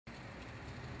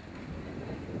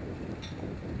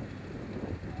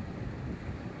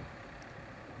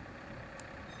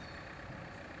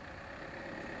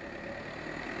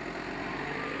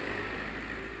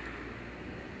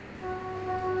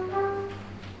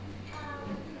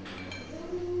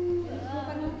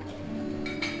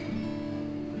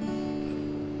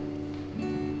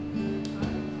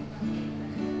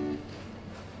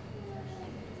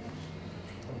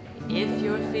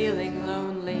feeling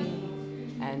lonely,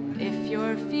 and if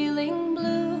you're feeling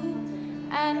blue,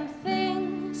 and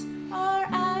things are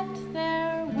at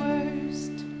their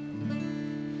worst,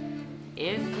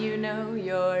 if you know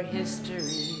your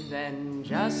history, then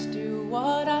just do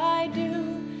what I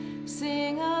do.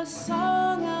 Sing a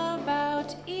song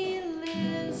about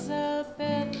Elizabeth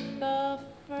the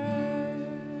First.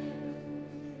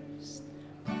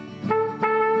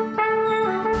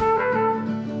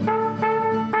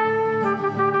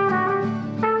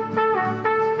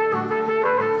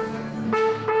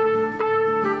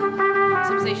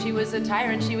 Some say she was a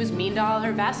tyrant, she was mean to all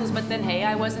her vassals, but then hey,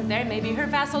 I wasn't there, maybe her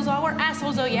vassals all were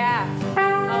assholes, oh yeah.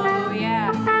 Oh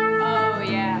yeah, oh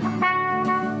yeah.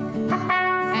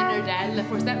 Her dad left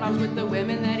for stepmoms with the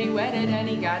women that he wedded, and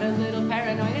he got a little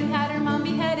paranoid and had her mom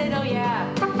beheaded. Oh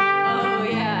yeah, oh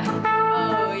yeah,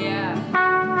 oh yeah.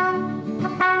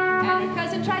 And her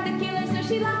cousin tried to kill her, so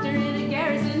she locked her in a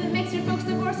garrison. It makes your folks'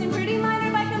 divorce seem pretty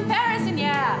minor by comparison.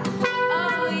 Yeah,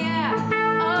 oh yeah,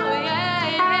 oh yeah,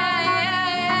 yeah, yeah,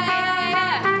 yeah,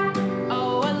 yeah.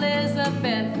 Oh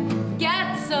Elizabeth,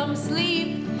 get some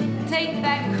sleep. Take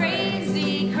that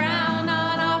crazy crown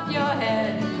on off your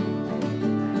head.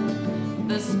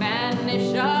 The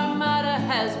Spanish Armada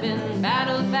has been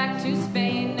battled back to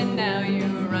Spain, and now you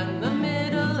run the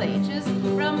Middle Ages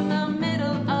from the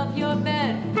middle of your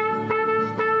bed.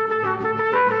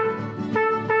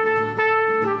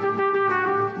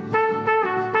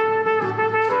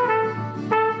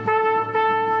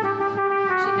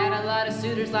 She had a lot of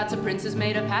suitors, lots of princes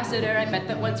made a pass at her. I bet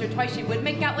that once or twice she would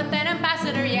make out with an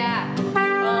ambassador, yeah.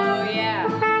 Oh yeah,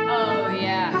 oh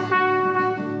yeah.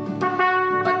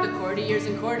 Courtiers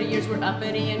and courtiers were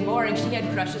uppity and boring. She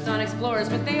had crushes on explorers,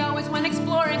 but they always went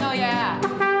exploring. Oh yeah,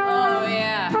 oh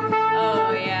yeah,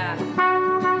 oh yeah.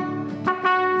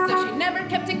 So she never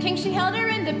kept a king, she held her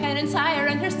independence higher,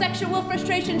 and her sexual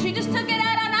frustration, she just took it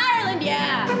out on Ireland,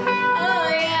 yeah. Oh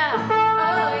yeah,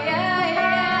 oh yeah,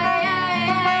 yeah, yeah,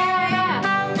 yeah,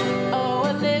 yeah. Oh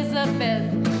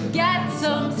Elizabeth, get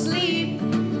some sleep.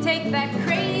 Take that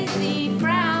crazy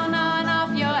frown on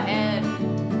off your head.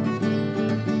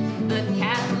 The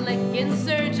Catholic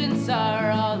insurgents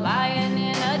are all lying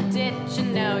in a ditch,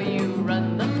 and now you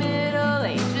run the Middle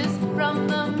Ages from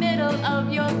the middle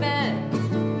of your bed.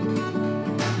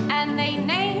 And they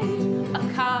named a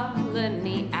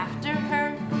colony after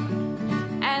her,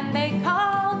 and they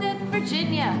called it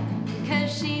Virginia,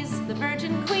 'cause she's the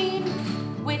Virgin Queen,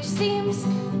 which seems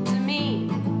to me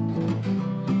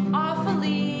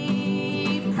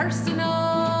awfully personal.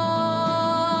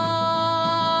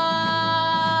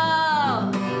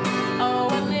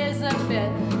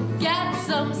 Get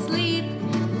some sleep,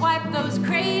 wipe those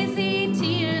crazy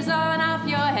tears on off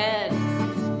your head.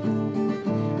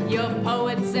 Your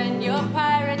poets and your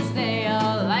pirates, they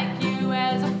all like you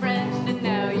as a friend, and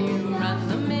now you run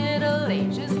the Middle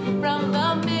Ages from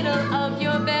the middle of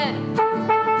your bed.